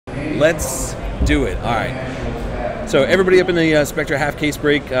let's do it. All right. So everybody up in the Spectra half case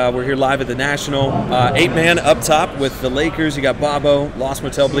break. We're here live at the National. 8-man up top with the Lakers. You got Bobo, Lost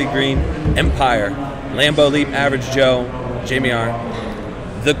Motel, Bleed Green, Empire, Lambo Leap, Average Joe, Jamie R.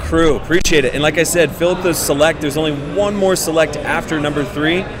 The crew. Appreciate it. And like I said, fill up those select. There's only one more select after number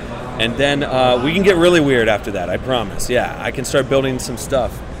 3. And then we can get really weird after that, I promise. Yeah, I can start building some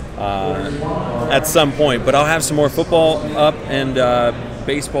stuff at some point. But I'll have some more football up and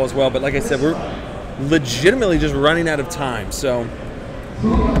baseball as well. But like I said, we're legitimately just running out of time. So,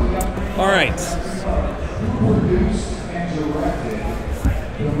 all right.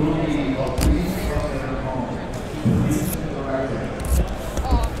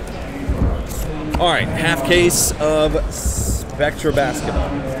 All right, half case of Spectra basketball.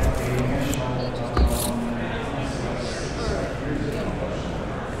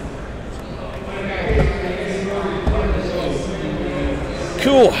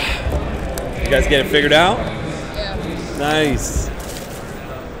 Cool. You guys get it figured out? Yeah. Nice.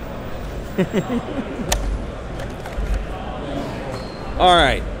 All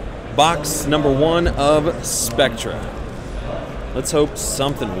right. Box number 1 of Spectra. Let's hope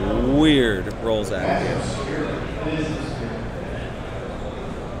something weird rolls out of here.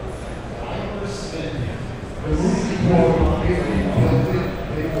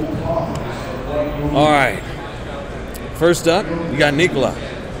 All right. First up, you got Nikola,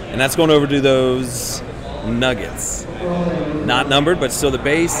 and that's going over to those Nuggets. Not numbered, but still the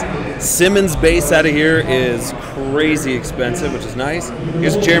base. Simmons' base out of here is crazy expensive, which is nice.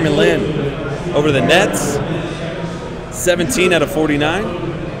 Here's Jeremy Lin over to the Nets. 17 out of 49.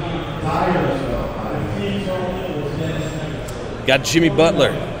 Got Jimmy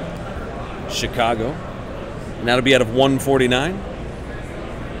Butler, Chicago, and that'll be out of 149.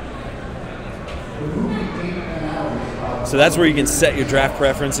 So that's where you can set your draft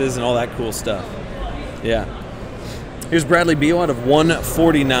preferences and all that cool stuff. Yeah. Here's Bradley Beal out of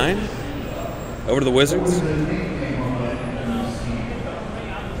 149 over to the Wizards.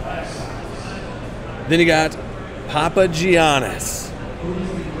 Then you got Papa Giannis,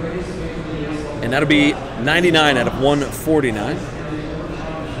 and that'll be 99 out of 149.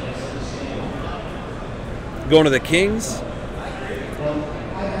 Going to the Kings.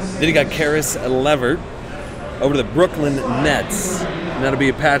 Then you got Karis Levert over to the Brooklyn Nets, and that'll be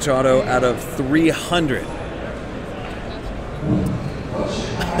a patch auto out of 300.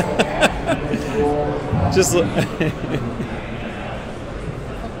 Just look.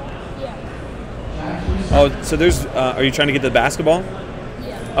 Oh, so there's, are you trying to get the basketball?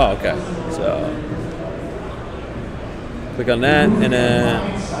 Yeah. Oh, okay. So, click on that, and then,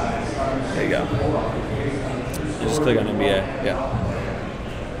 there you go. And just click on NBA, yeah.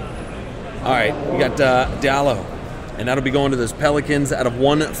 All right, we got Diallo, and that'll be going to those Pelicans out of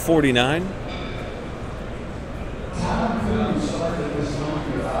 149.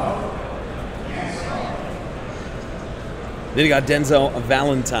 Then you got Denzel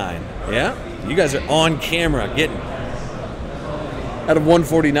Valentine. Yeah, you guys are on camera getting out of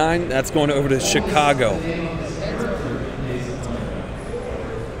 149. That's going over to Chicago.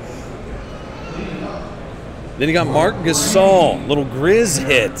 Then you got Marc Gasol, little Grizz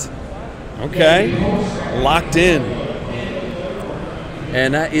hit. Okay, locked in.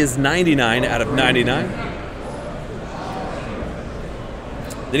 And that is 99 out of 99.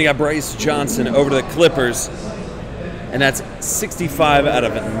 Then you got Bryce Johnson over to the Clippers, and that's 65 out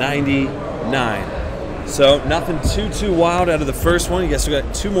of 99. So nothing too wild out of the first one. You guys still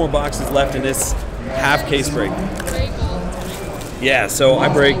got 2 more boxes left in this half case break. Yeah, so I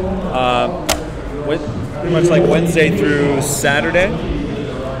break pretty much like Wednesday through Saturday.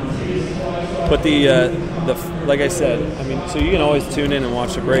 But like I said, I mean, so you can always tune in and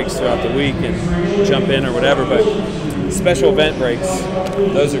watch the breaks throughout the week and jump in or whatever, but special event breaks,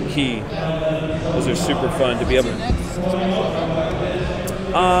 those are key. Those are super fun to be able to.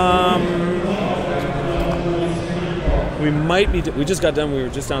 We just got done, we were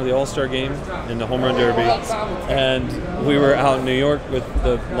just down at the All-Star game in the Home Run Derby, and we were out in New York with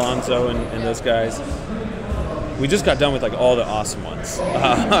the Lonzo and those guys. We just got done with like all the awesome ones.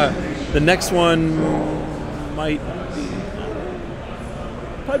 The next one might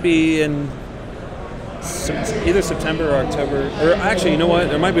probably be in either September or October. Or actually, you know what?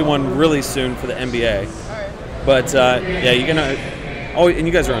 There might be one really soon for the NBA. But yeah, you're gonna. Oh, and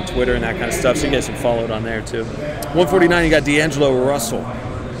you guys are on Twitter and that kind of stuff, so you guys can follow it on there too. 149, you got D'Angelo Russell.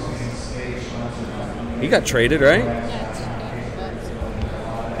 He got traded, right?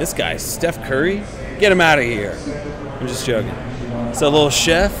 This guy, Steph Curry, get him out of here. I'm just joking. So a little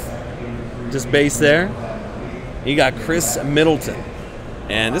chef, just base there. You got Chris Middleton,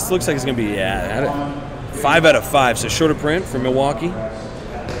 And this looks like it's going to be, 5 out of 5. So shorter print for Milwaukee.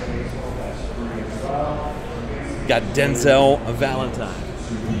 Got Denzel Valentine.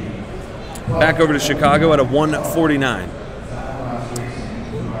 Back over to Chicago at a 149.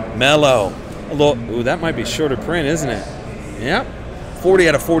 Mello. Ooh, that might be shorter print, isn't it? Yep. 40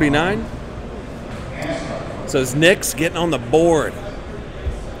 out of 49. So it's Knicks getting on the board.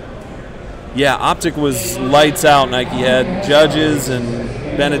 Yeah, Optic was lights out. Nike had Judges and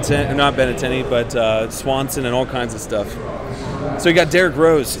Benetton, not Benettini, but Swanson and all kinds of stuff. So you got Derrick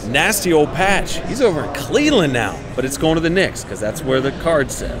Rose, nasty old patch. He's over in Cleveland now, but it's going to the Knicks because that's where the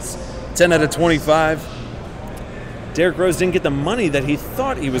card says. 10 out of 25. Derrick Rose didn't get the money that he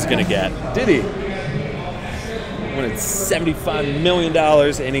thought he was going to get, did he? He wanted $75 million,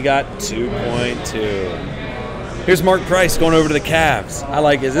 and he got 2.2. Here's Mark Price going over to the Cavs. I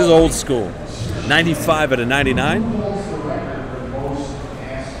like it. This is old school. 95 out of 99.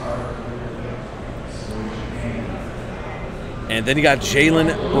 And then you got Jaylen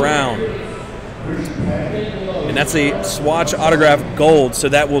Brown. And that's a swatch autograph gold, so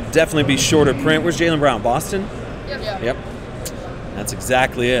that will definitely be shorter print. Where's Jaylen Brown? Boston? Yep. That's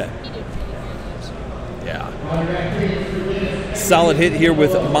exactly it. Yeah. Solid hit here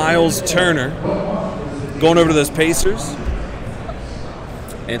with Miles Turner. Going over to those Pacers.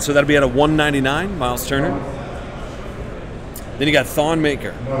 And so that'll be at a 199, Miles Turner. Then you got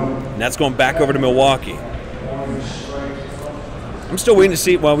Thonmaker. And that's going back over to Milwaukee. I'm still waiting to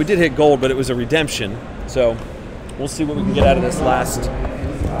see. Well, we did hit gold, but it was a redemption. So we'll see what we can get out of this last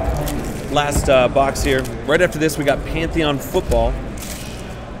box here. Right after this, we got Pantheon Football.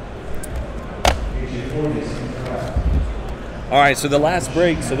 All right, so the last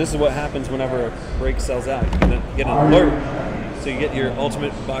break. So this is what happens whenever a break sells out. You get an alert. So you get your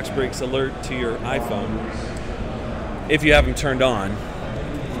Ultimate Box Breaks alert to your iPhone. If you have them turned on,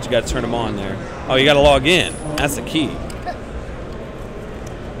 but you got to turn them on there. Oh, you got to log in. That's the key.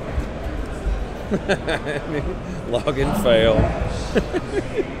 Login fail.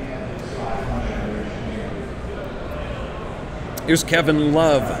 Here's Kevin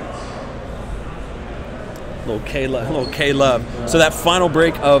Love. Little K Love. So that final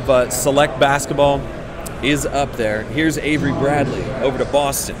break of Select Basketball is up there. Here's Avery Bradley over to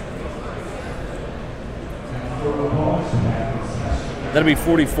Boston. That'll be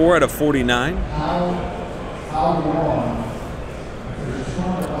 44 out of 49.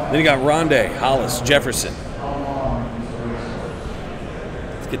 Then you got Rondé, Hollis, Jefferson.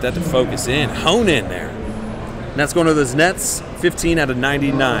 Let's get that to focus in. Hone in there. And that's going to those Nets, 15 out of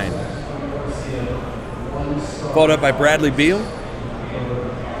 99. Followed up by Bradley Beal.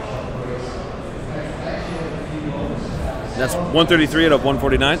 That's 133 out of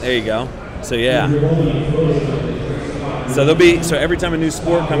 149. There you go. So yeah. So there'll be every time a new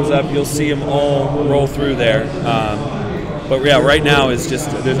sport comes up, you'll see them all roll through there. But yeah, right now is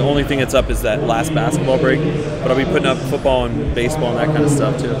just the only thing that's up is that last basketball break. But I'll be putting up football and baseball and that kind of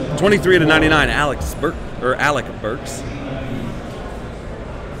stuff too. 23 out of 99. Alec Burks.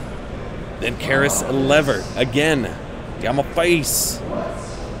 Then Karis Levert again. Got my face.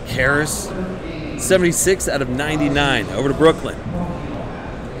 Karis, 76 out of 99. Over to Brooklyn.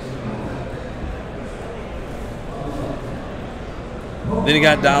 Then you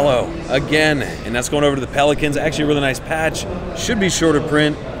got Dallo again, and that's going over to the Pelicans. Actually, a really nice patch. Should be shorter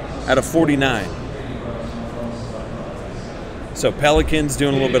print out of 49. So Pelicans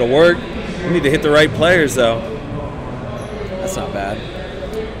doing a little bit of work. We need to hit the right players, though. That's not bad.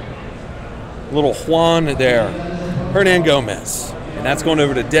 Little Juan there. Hernan Gomez. And that's going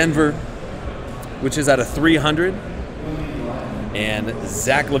over to Denver, which is out of 300. And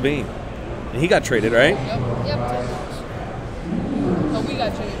Zach LaVine. And he got traded, right? Yep. Oh, we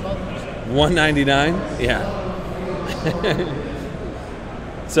got traded both. 199? Yeah.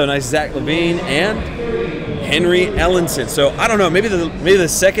 So nice Zach LaVine and Henry Ellenson. So I don't know, maybe the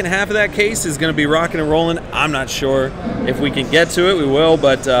second half of that case is going to be rocking and rolling. I'm not sure. If we can get to it, we will,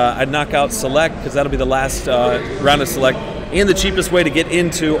 but I'd knock out Select because that'll be the last round of Select and the cheapest way to get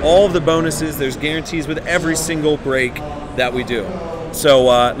into all of the bonuses. There's guarantees with every single break that we do. So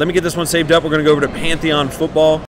let me get this one saved up. We're going to go over to Pantheon Football.